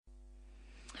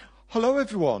Hello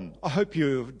everyone, I hope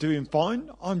you're doing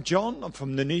fine. I'm John, I'm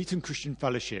from the Nuneaton Christian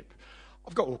Fellowship.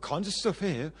 I've got all kinds of stuff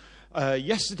here.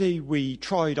 Yesterday we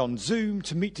tried on Zoom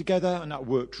to meet together and that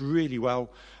worked really well,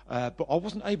 but I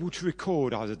wasn't able to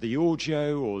record either the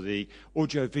audio or the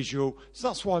audio visual, so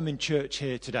that's why I'm in church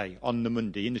here today on the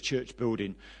Monday in the church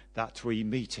building that we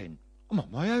meet in. I'm on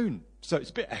my own, so it's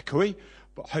a bit echoey,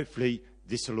 but hopefully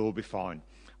this will all be fine.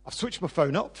 I've switched my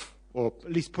phone off, or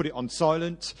at least put it on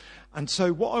silent. And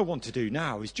so what I want to do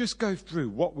now is just go through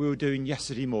what we were doing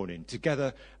yesterday morning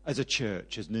together as a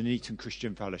church, as the Nuneaton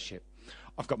Christian Fellowship.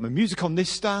 I've got my music on this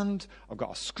stand, I've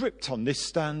got a script on this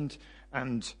stand,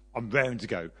 and I'm raring to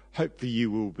go. Hopefully you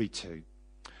will be too.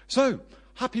 So,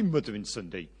 happy Mothering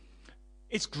Sunday.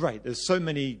 It's great. There's so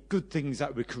many good things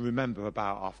that we can remember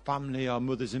about our family, our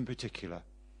mothers in particular.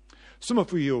 Some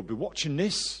of you will be watching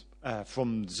this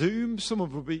from Zoom. Some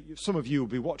of you will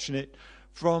be watching it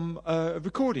from a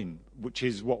recording, which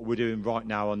is what we're doing right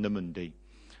now on the Monday.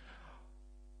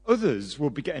 Others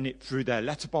will be getting it through their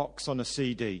letterbox on a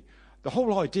CD. The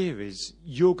whole idea is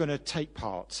you're going to take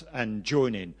part and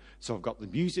join in. So I've got the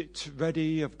music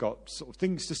ready, I've got sort of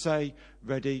things to say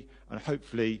ready, and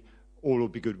hopefully all will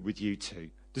be good with you too.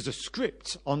 There's a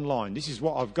script online. This is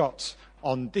what I've got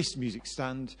on this music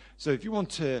stand. So if you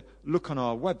want to look on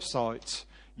our website,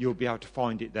 you'll be able to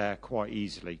find it there quite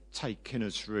easily, taking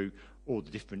us through all the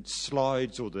different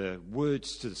slides, all the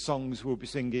words to the songs we'll be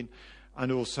singing,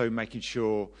 and also making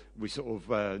sure we sort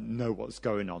of know what's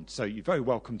going on. So you're very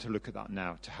welcome to look at that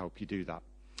now to help you do that.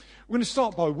 We're going to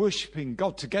start by worshipping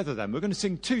God together then. We're going to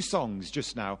sing two songs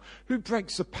just now. Who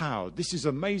Breaks the Power? This is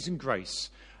Amazing Grace.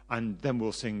 And then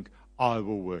we'll sing I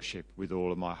Will Worship with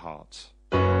All of My Heart.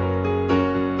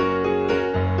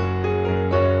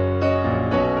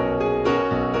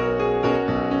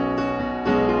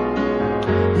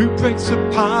 Who breaks the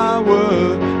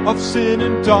power of sin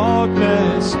and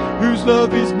darkness, whose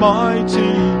love is mighty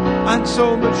and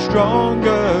so much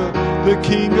stronger, the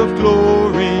King of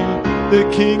glory, the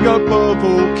King above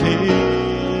all kings,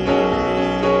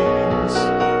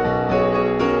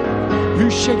 who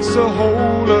shakes the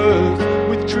whole earth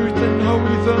with truth and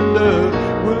holy thunder,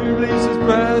 who releases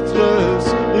breathless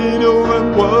in awe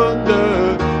and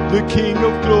wonder, the King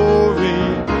of glory,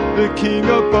 the King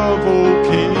above all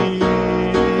kings.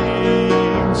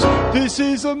 This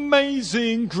is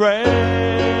amazing grace.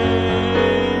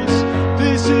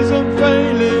 This is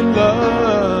unfailing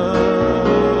love.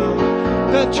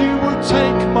 That you would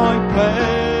take my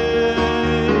place.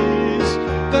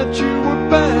 That you would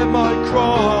bear my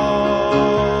cross.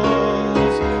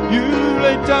 You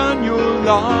laid down your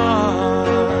life.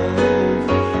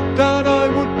 That I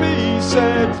would be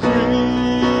set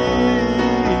free.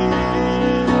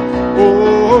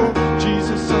 Oh,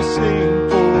 Jesus, I sing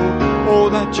for all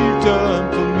that you've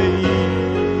done for me.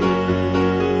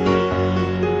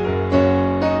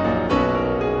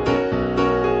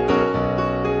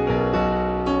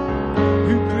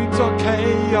 Who brings our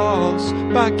chaos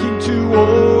back into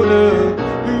order,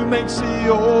 who makes the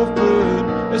orphan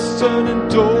a son and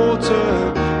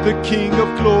daughter, the King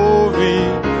of glory,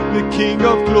 the King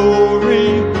of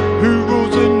glory, who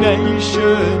rules the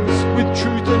nations with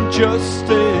truth and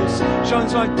justice,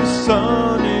 shines like the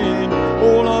sun in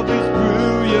all of his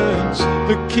brilliance,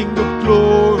 the King of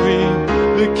glory,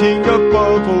 the King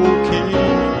above all kings.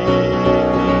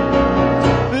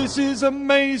 This is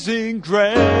amazing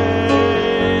grace.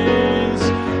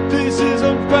 This is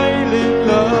unfailing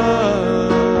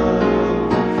love.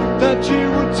 That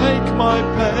you would take my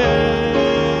place.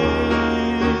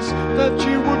 That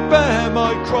you would bear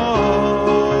my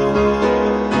cross.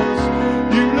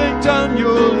 You laid down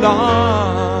your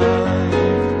life.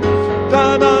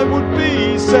 That I would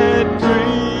be set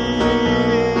free.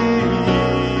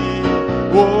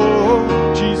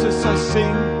 Whoa, Jesus, I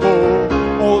sing for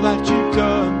all that you've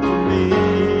done for me.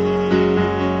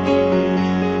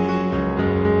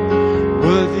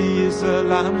 Worthy is the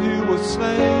Lamb who was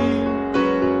slain.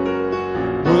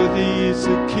 Worthy is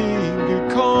the King who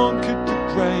conquered the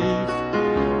grave.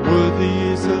 Worthy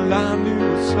is the Lamb who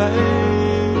was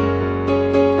slain.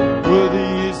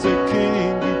 Worthy is the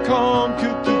King who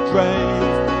conquered the grave.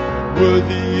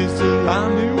 Worthy is the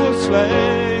Lamb who was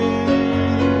slain.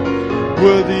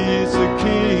 Worthy is the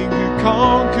King who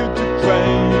conquered the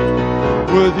grave.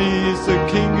 Worthy is the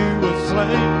King who was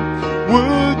slain.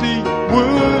 Worthy,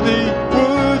 worthy,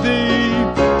 worthy.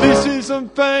 This is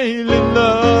unfailing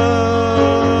love.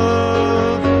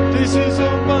 This is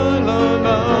unfailing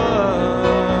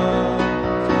love.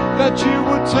 That you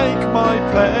would take my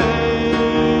place.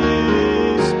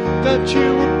 That you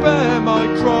would bear my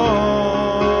cross.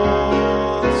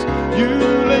 You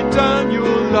laid down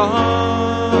your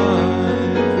life.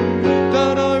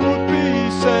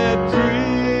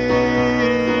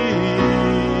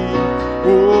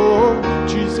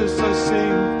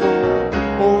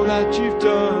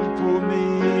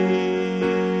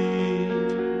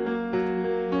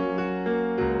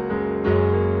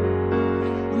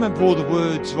 Remember, all the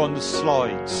words are on the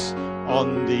slides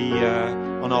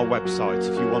on our website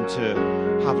if you want to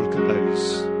have a look at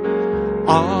those.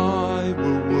 I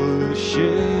will worship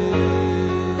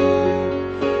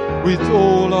with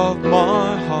all of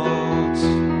my heart.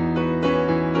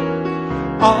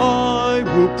 I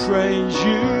will praise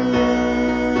you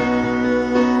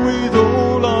with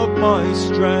all of my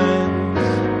strength.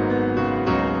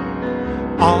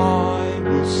 I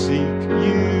will seek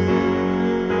you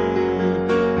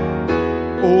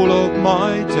all of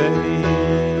my days.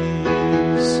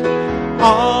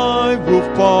 I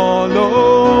will follow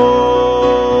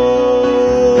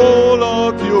all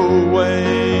of your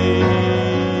ways.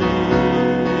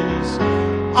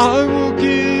 I will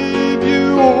give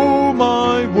you all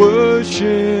my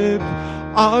worship.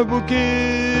 I will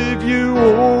give you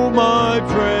all my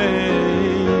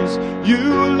praise.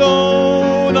 You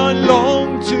alone I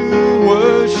long to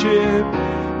worship.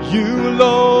 You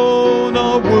alone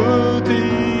are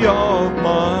worthy of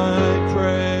my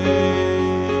praise.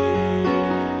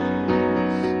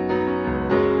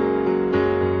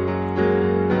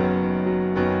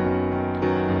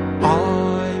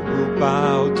 I will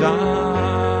bow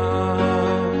down,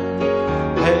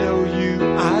 hail you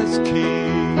as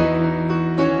King.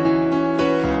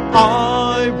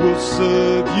 I will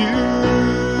serve you,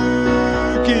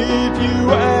 give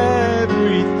you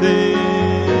everything.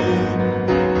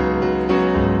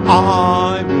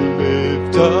 I will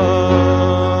lift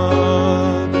up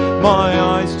my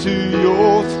eyes to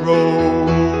your throne.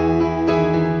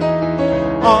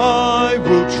 I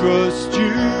will trust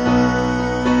you,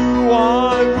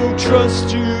 I will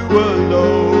trust you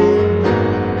alone.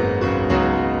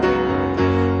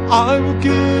 I will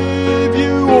give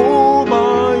you all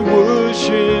my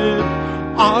worship.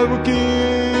 I will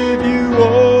give you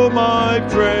all my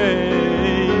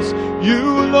praise.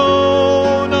 You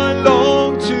alone I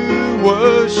long to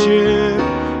worship.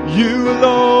 You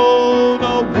alone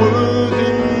are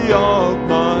worthy of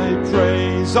my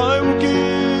praise. I will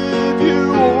give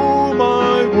you all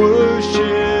my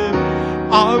worship.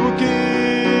 I will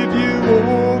give you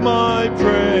all my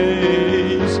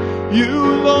praise. You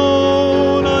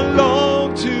alone I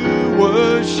long to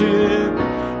worship.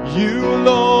 You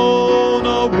alone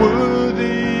are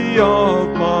worthy of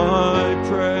my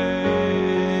praise.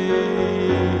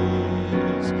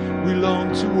 We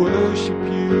long to worship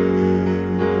you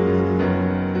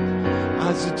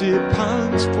as the deer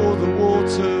pants for the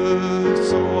water,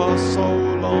 so our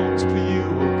soul longs for you,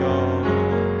 O God.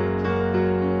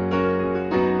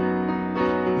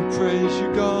 We praise you,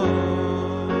 God.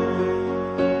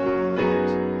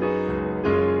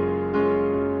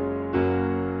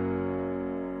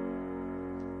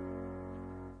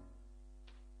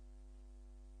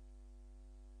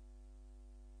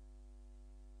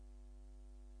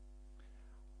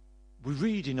 We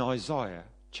read in Isaiah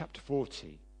chapter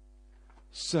 40,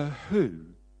 so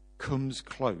who comes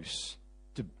close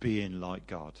to being like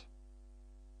God?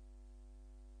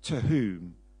 To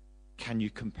whom can you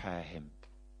compare him?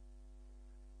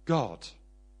 God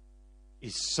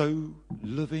is so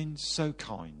loving, so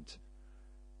kind.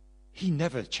 He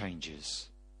never changes.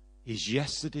 He's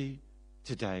yesterday,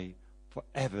 today,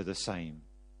 forever the same.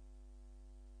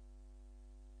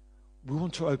 We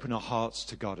want to open our hearts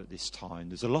to God at this time.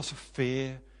 There's a lot of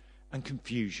fear and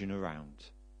confusion around.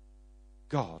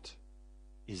 God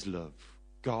is love.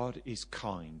 God is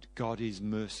kind. God is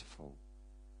merciful.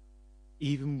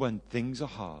 Even when things are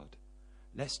hard,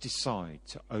 let's decide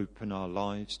to open our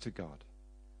lives to God.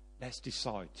 Let's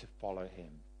decide to follow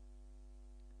him.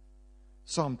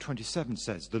 Psalm 27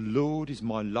 says, "The Lord is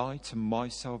my light and my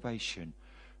salvation.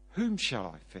 Whom shall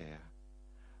I fear?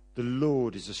 The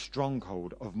Lord is a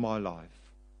stronghold of my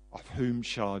life. Of whom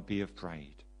shall I be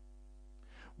afraid?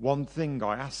 One thing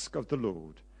I ask of the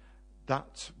Lord,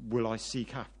 that will I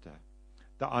seek after,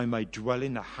 that I may dwell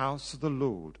in the house of the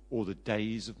Lord all the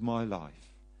days of my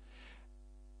life,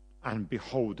 and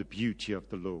behold the beauty of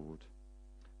the Lord,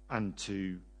 and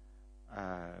to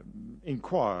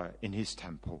inquire in his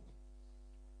temple."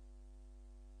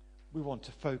 We want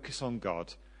to focus on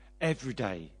God every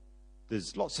day.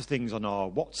 There's lots of things on our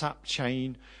WhatsApp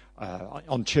chain,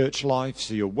 on Church Life,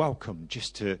 so you're welcome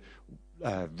just to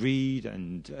read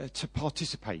and to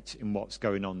participate in what's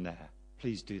going on there.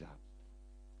 Please do that.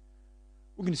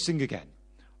 We're going to sing again.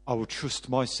 I will trust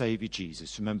my Saviour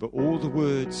Jesus. Remember all the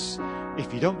words,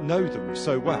 if you don't know them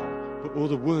so well, but all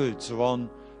the words are on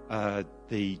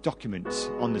the document,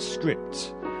 on the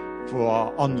script for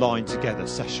our Online Together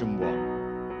Session 1.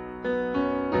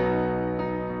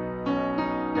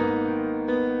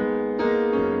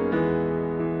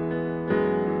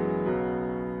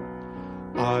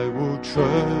 I will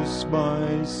trust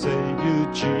my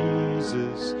Saviour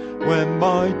Jesus when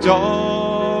my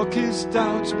darkest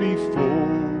doubts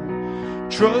befall.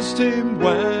 Trust Him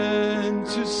when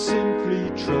to simply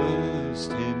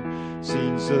trust Him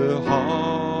seems the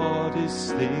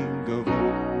hardest thing of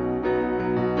all.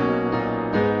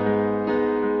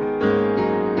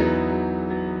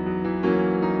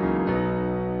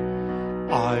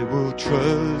 I will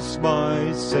trust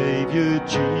my Saviour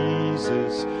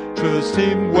Jesus, trust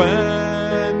Him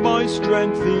when my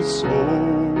strength is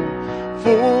small,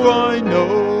 for I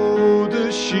know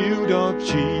the shield of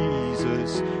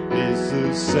Jesus is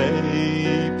the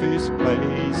safest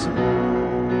place of all.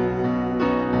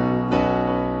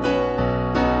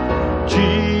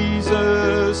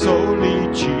 Jesus, only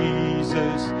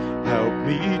Jesus, help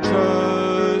me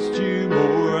trust you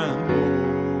more and more.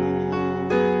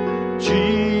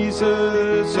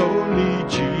 Jesus, only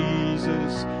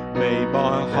Jesus, may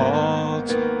my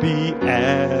heart be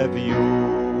ever yours.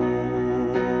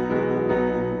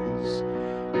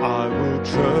 I will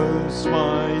trust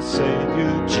my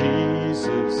Saviour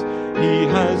Jesus. He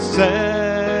has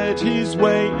said His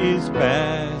way is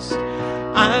best,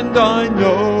 and I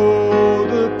know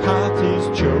the path He's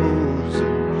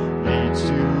chosen leads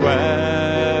to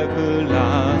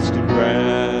everlasting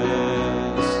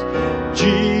rest.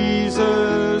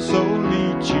 Jesus,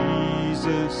 only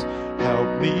Jesus,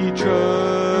 help me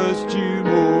trust you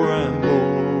more and more.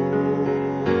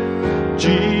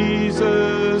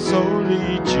 Jesus,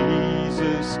 only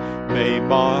Jesus, may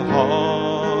my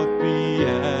heart be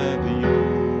ever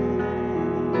yours.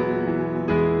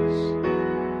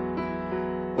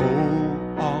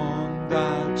 Oh, on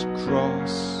that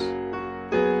cross,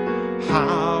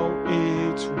 how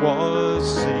it was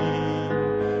seen,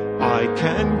 I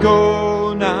can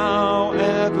go now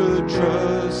ever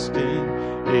trusting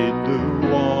in the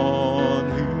one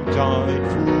who died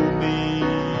for me.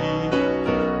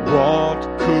 What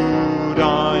could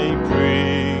I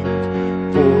bring?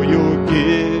 For your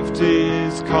gift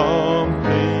is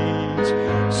complete.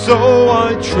 So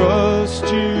I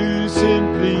trust you,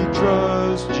 simply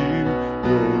trust you,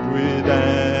 Lord, with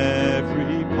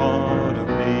every part of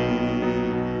me.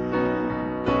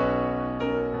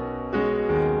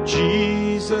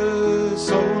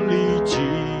 Jesus, only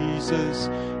Jesus,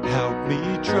 help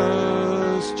me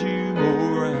trust you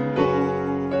more and more.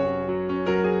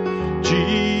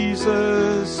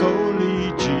 Jesus,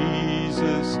 only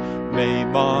Jesus, may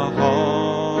my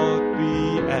heart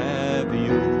be ever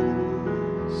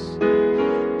yours.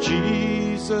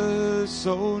 Jesus,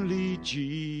 only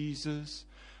Jesus,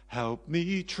 help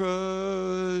me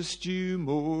trust you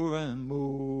more and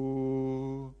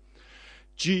more.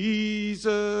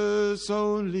 Jesus,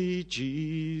 only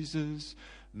Jesus,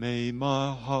 may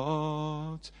my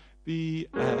heart be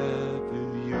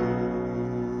ever yours.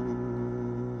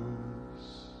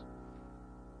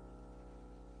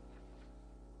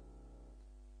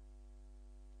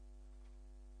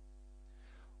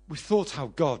 We thought how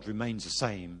God remains the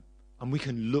same and we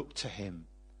can look to Him.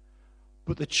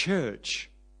 But the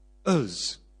church,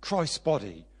 us, Christ's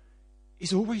body,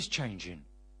 is always changing.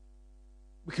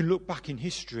 We can look back in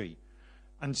history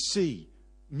and see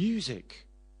music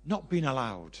not being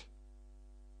allowed.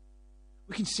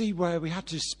 We can see where we had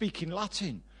to speak in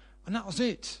Latin, and that was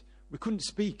it. We couldn't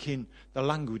speak in the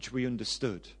language we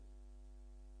understood.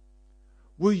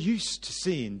 We're used to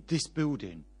seeing this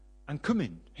building and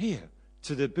coming here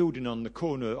to the building on the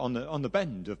corner, on the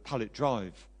bend of Pallet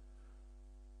Drive.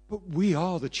 But we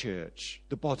are the church,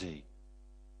 the body.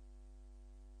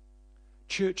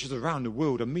 Churches around the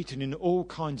world are meeting in all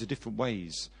kinds of different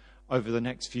ways over the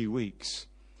next few weeks.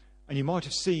 And you might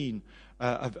have seen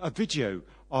a video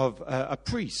of a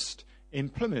priest in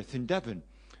Plymouth in Devon.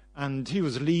 And he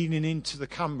was leaning into the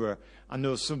camera and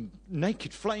there was some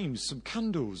naked flames, some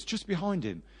candles just behind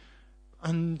him.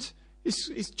 And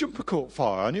his jumper caught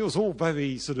fire and it was all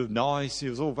very sort of nice. He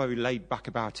was all very laid back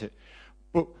about it.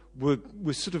 But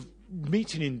we're sort of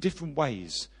meeting in different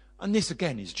ways. And this,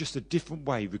 again, is just a different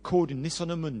way, recording this on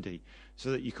a Monday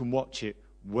so that you can watch it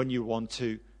when you want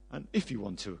to, and if you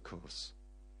want to, of course.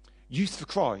 Youth for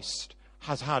Christ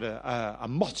has had a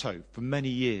motto for many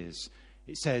years.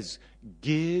 It says,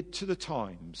 geared to the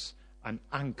times and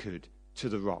anchored to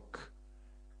the rock.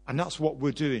 And that's what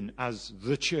we're doing as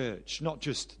the church, not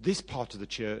just this part of the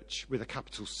church with a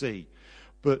capital C,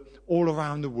 but all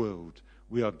around the world.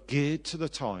 We are geared to the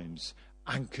times,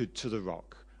 anchored to the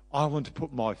rock. I want to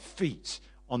put my feet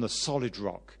on the solid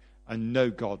rock and know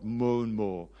God more and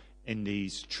more in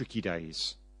these tricky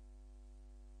days.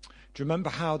 Do you remember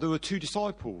how there were two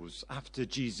disciples after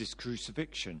Jesus'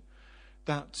 crucifixion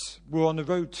that were on the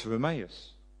road to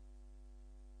Emmaus?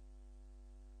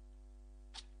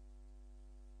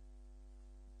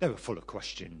 They were full of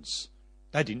questions.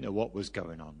 They didn't know what was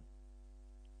going on.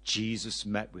 Jesus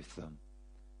met with them.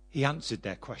 He answered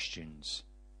their questions.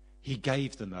 He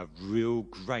gave them a real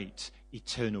great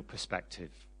eternal perspective.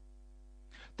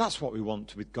 That's what we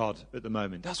want with God at the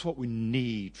moment. That's what we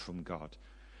need from God.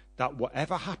 That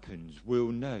whatever happens,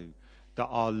 we'll know that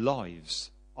our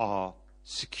lives are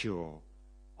secure.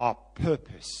 Our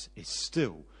purpose is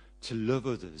still to love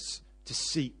others, to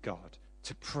seek God,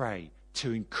 to pray,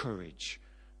 to encourage.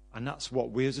 And that's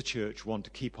what we as a church want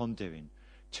to keep on doing,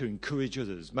 to encourage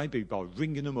others, maybe by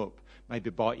ringing them up, maybe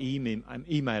by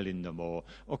emailing them or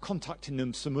contacting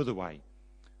them some other way.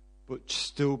 But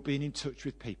still being in touch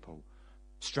with people,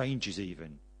 strangers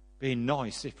even, being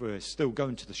nice if we're still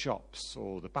going to the shops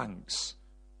or the banks,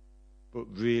 but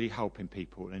really helping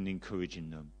people and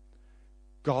encouraging them.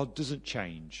 God doesn't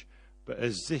change, but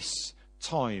as this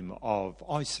time of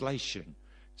isolation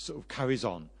sort of carries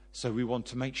on, so we want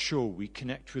to make sure we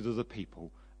connect with other people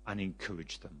and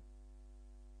encourage them.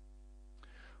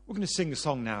 We're going to sing a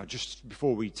song now just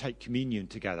before we take communion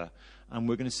together, and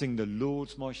we're going to sing "The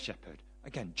Lord's My Shepherd."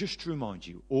 Again, just to remind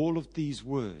you, all of these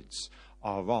words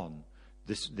are on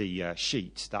the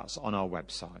sheet that's on our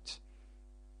website.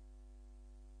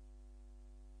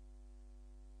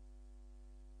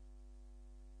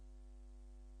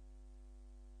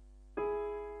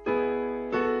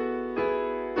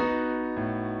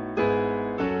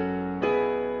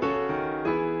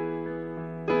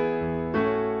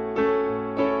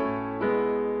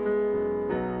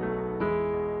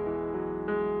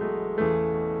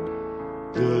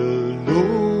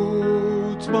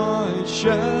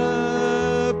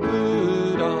 Shepherd,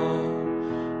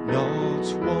 I'll not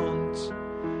want.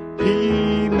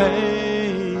 He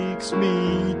makes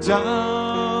me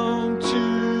down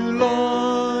to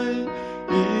lie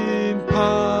in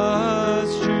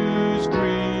pastures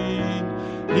green.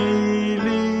 He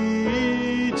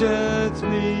leadeth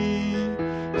me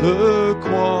the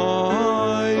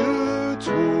quiet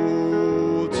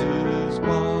waters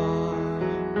by.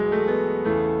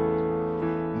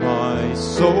 My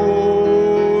soul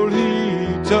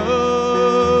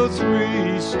doth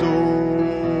restore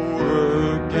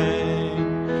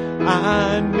again,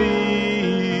 and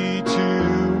me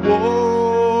to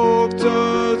walk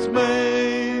doth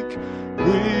make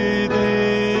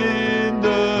within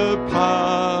the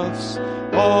paths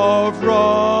of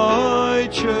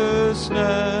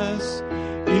righteousness,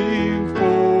 in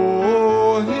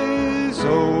for his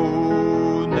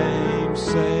own name's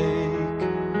sake.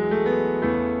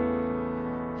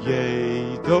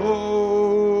 Yea,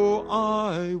 though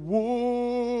I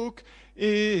walk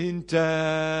in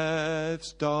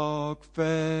death's dark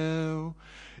vale,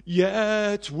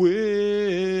 yet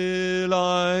will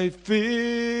I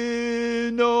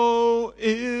fear no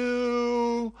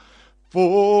ill,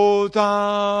 for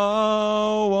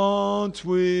thou art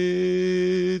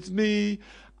with me,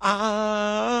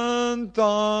 and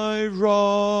thy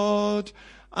rod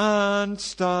and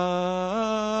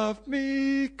staff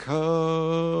me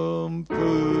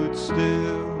comfort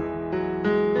still.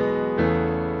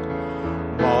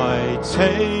 My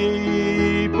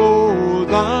table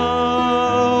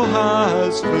thou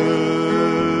hast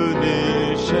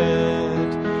furnished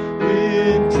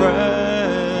in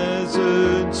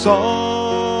presence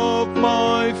of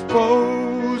my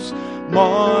foes.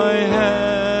 My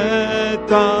head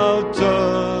thou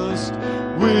dost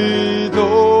with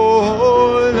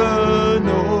oil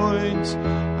anoint,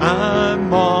 and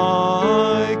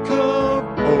my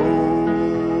cup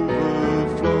overflows.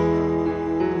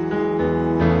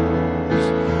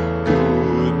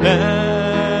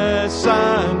 Goodness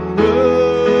and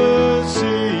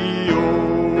mercy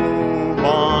all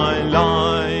my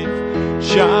life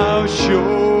shall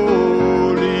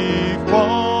surely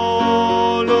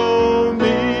follow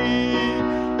me,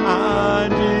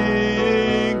 and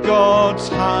in God's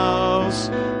house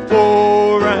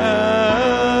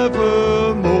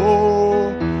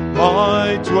forevermore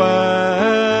my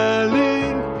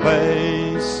dwelling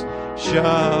place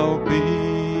shall be.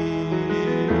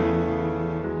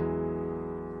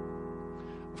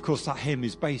 Of course, that hymn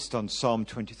is based on Psalm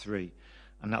 23,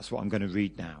 and that's what I'm going to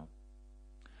read now.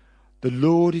 The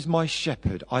Lord is my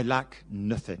shepherd, I lack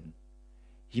nothing.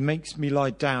 He makes me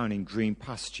lie down in green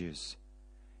pastures.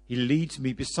 He leads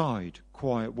me beside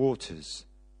quiet waters.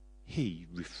 He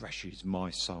refreshes my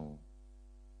soul.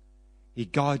 He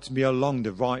guides me along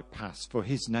the right path for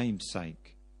his name's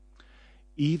sake.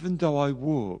 Even though I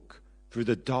walk through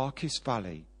the darkest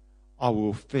valley, I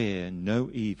will fear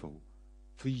no evil,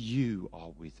 for you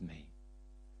are with me.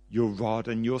 Your rod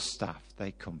and your staff,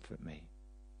 they comfort me.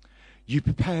 You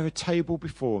prepare a table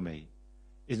before me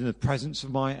in the presence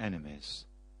of my enemies.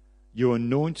 You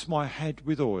anoint my head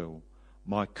with oil,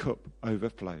 my cup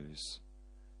overflows.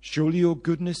 Surely your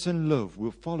goodness and love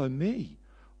will follow me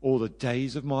all the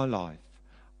days of my life,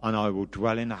 and I will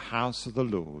dwell in the house of the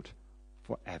Lord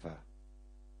forever.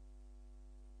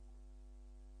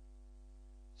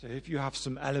 So if you have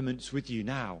some elements with you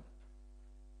now,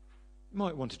 you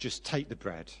might want to just take the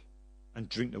bread and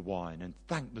drink the wine and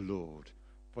thank the Lord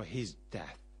for his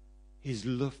death, his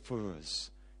love for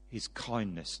us, his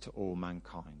kindness to all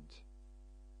mankind.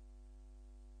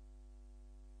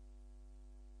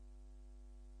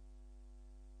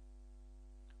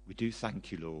 We do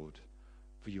thank you, Lord,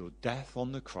 for your death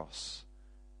on the cross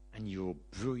and your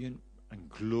brilliant and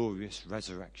glorious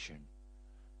resurrection.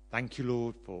 Thank you,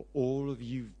 Lord, for all of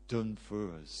you've done for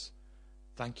us.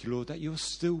 Thank you, Lord, that you're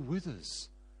still with us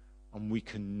and we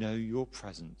can know your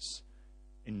presence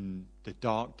in the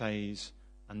dark days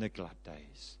and the glad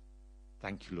days.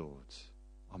 Thank you, Lord.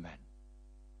 Amen.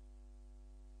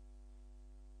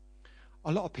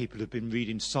 A lot of people have been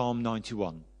reading Psalm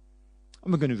 91,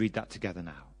 and we're going to read that together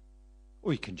now.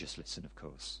 Or you can just listen, of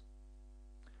course.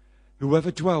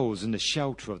 Whoever dwells in the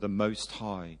shelter of the Most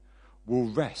High will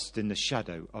rest in the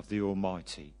shadow of the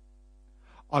Almighty.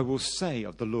 I will say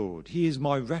of the Lord, he is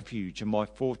my refuge and my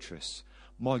fortress,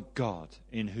 my God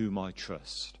in whom I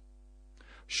trust.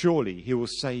 Surely he will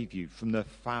save you from the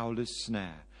fowler's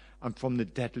snare and from the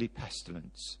deadly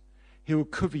pestilence. He will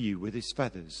cover you with his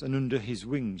feathers, and under his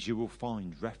wings you will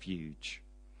find refuge.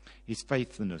 His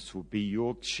faithfulness will be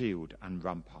your shield and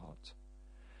rampart.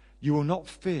 You will not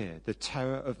fear the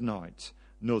terror of night,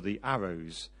 nor the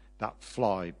arrows that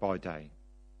fly by day,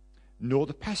 nor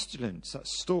the pestilence that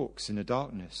stalks in the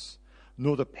darkness,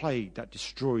 nor the plague that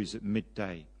destroys at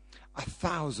midday.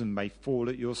 1,000 may fall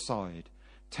at your side,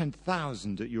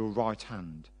 10,000 at your right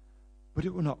hand, but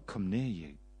it will not come near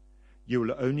you. You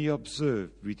will only observe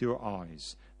with your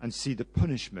eyes and see the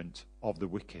punishment of the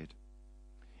wicked.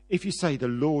 If you say, the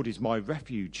Lord is my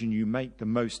refuge, and you make the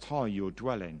Most High your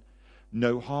dwelling,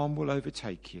 no harm will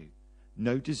overtake you,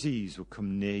 no disease will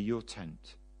come near your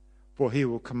tent. For he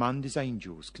will command his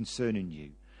angels concerning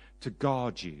you to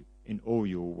guard you in all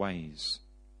your ways.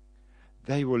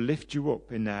 They will lift you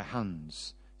up in their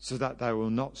hands, so that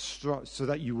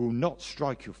you will not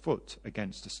strike your foot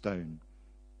against a stone.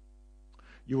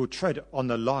 You will tread on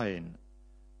the lion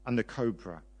and the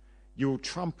cobra. You will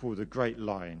trample the great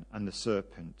lion and the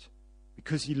serpent.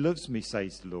 Because he loves me,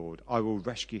 says the Lord, I will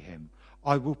rescue him.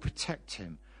 I will protect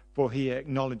him, for he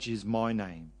acknowledges my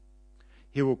name.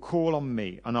 He will call on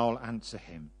me, and I'll answer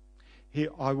him.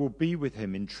 I will be with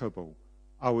him in trouble.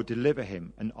 I will deliver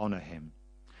him and honor him.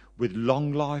 With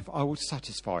long life I will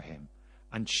satisfy him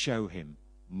and show him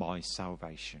my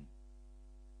salvation.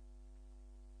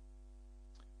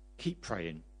 Keep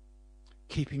praying.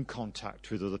 Keep in contact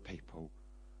with other people.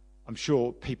 I'm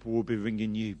sure people will be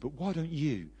ringing you, but why don't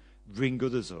you ring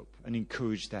others up and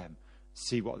encourage them,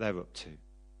 see what they're up to?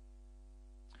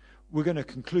 We're going to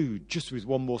conclude just with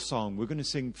one more song. We're going to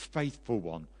sing Faithful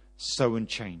One, So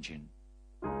Unchanging.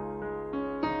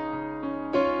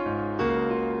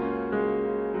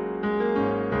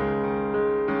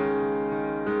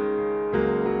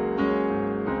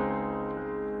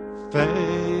 Faithful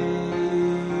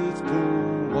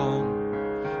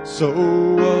one, so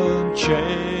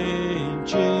unchanging,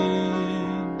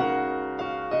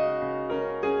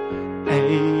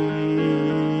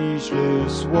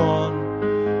 ageless one,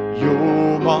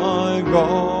 you're my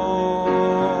rock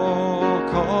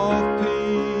of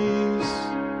peace,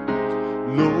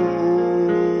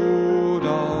 Lord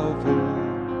of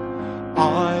all,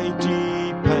 I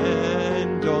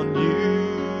depend on you.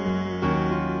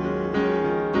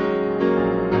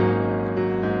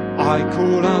 I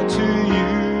call out to you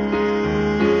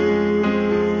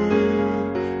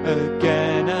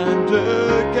again and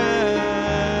again.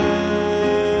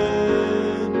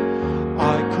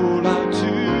 I call out to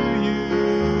you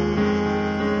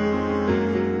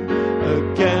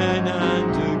again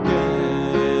and again.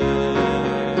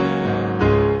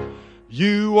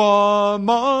 You are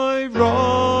my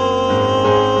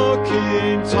rock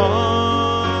in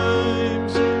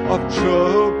times of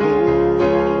trouble.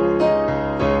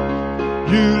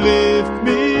 You lift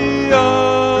me up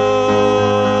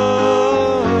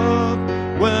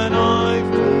when I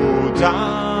fall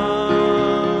down.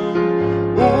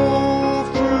 All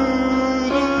through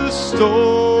the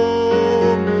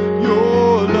storm,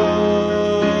 your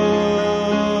love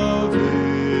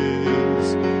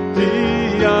is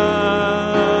the anchor.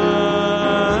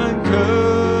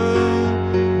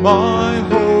 My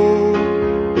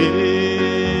hope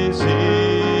is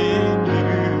in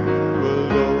you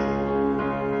alone.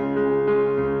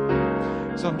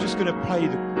 So I'm just going to play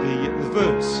the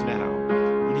verse now.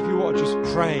 And if you want to just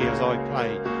pray as I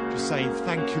play, just saying,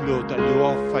 thank you, Lord, that you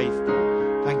are faithful.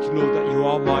 Thank you, Lord, that you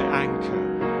are my anchor.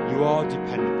 You are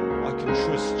dependable. I can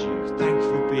trust you. Thank you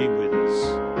for being with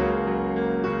us.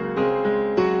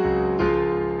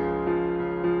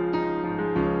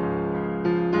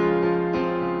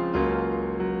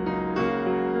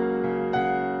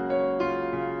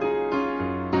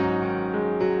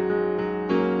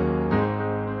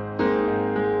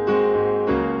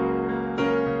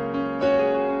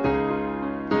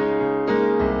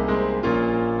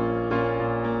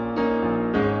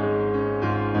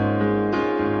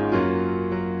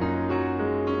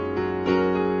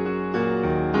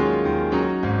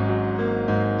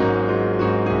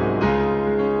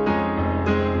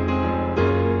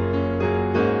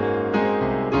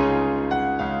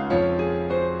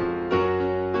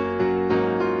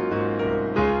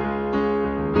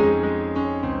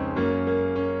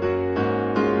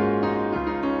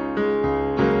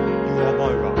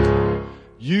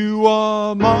 You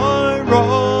are my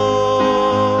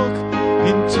rock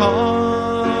in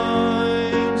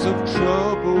times of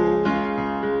trouble.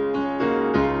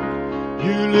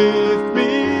 You lift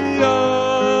me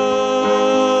up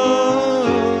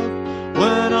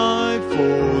when I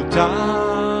fall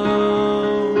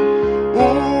down.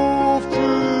 All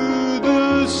through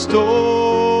the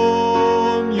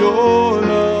storm, your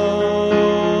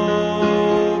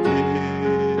love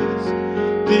is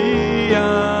the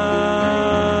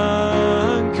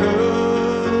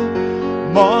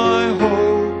my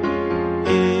hope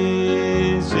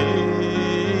is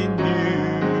in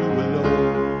you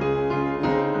alone.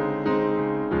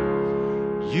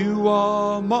 You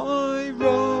are my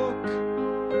rock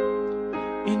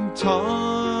in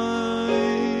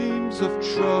times of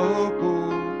trouble.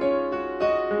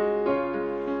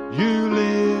 You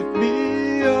lift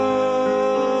me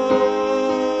up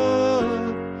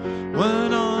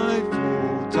when I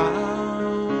fall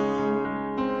down.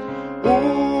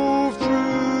 All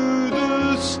through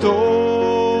the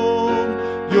storm,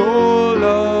 your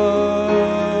love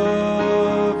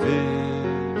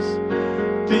is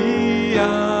the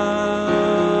anchor.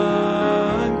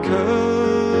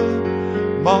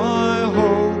 My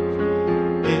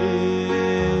hope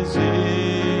is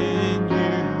in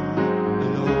you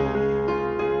alone.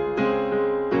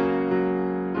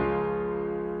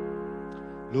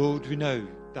 Lord, we know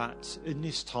that in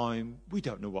this time we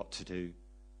don't know what to do.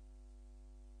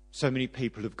 So many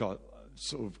people have got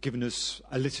sort of given us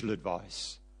a little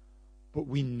advice, but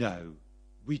we know,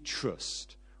 we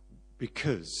trust,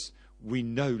 because we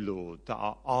know, Lord, that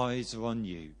our eyes are on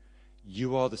you.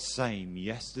 You are the same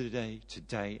yesterday,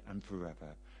 today, and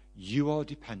forever. You are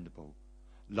dependable.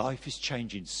 Life is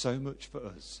changing so much for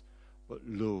us, but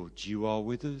Lord, you are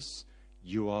with us.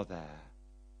 You are there,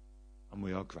 and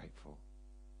we are grateful.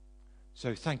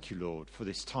 So thank you, Lord, for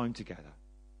this time together.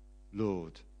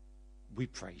 Lord, we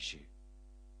praise you.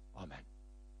 Amen.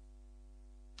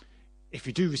 If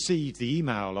you do receive the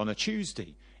email on a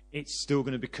Tuesday, it's still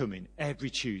going to be coming every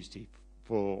Tuesday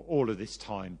for all of this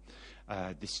time.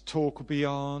 This talk will be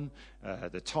on,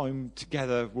 the time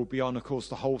together will be on, of course,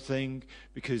 the whole thing,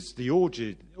 because the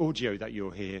audio that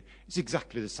you'll hear is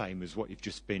exactly the same as what you've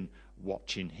just been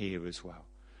watching here as well.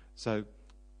 So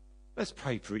let's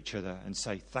pray for each other and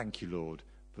say, thank you, Lord,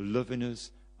 for loving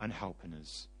us and helping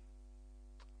us.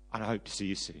 And I hope to see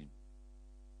you soon.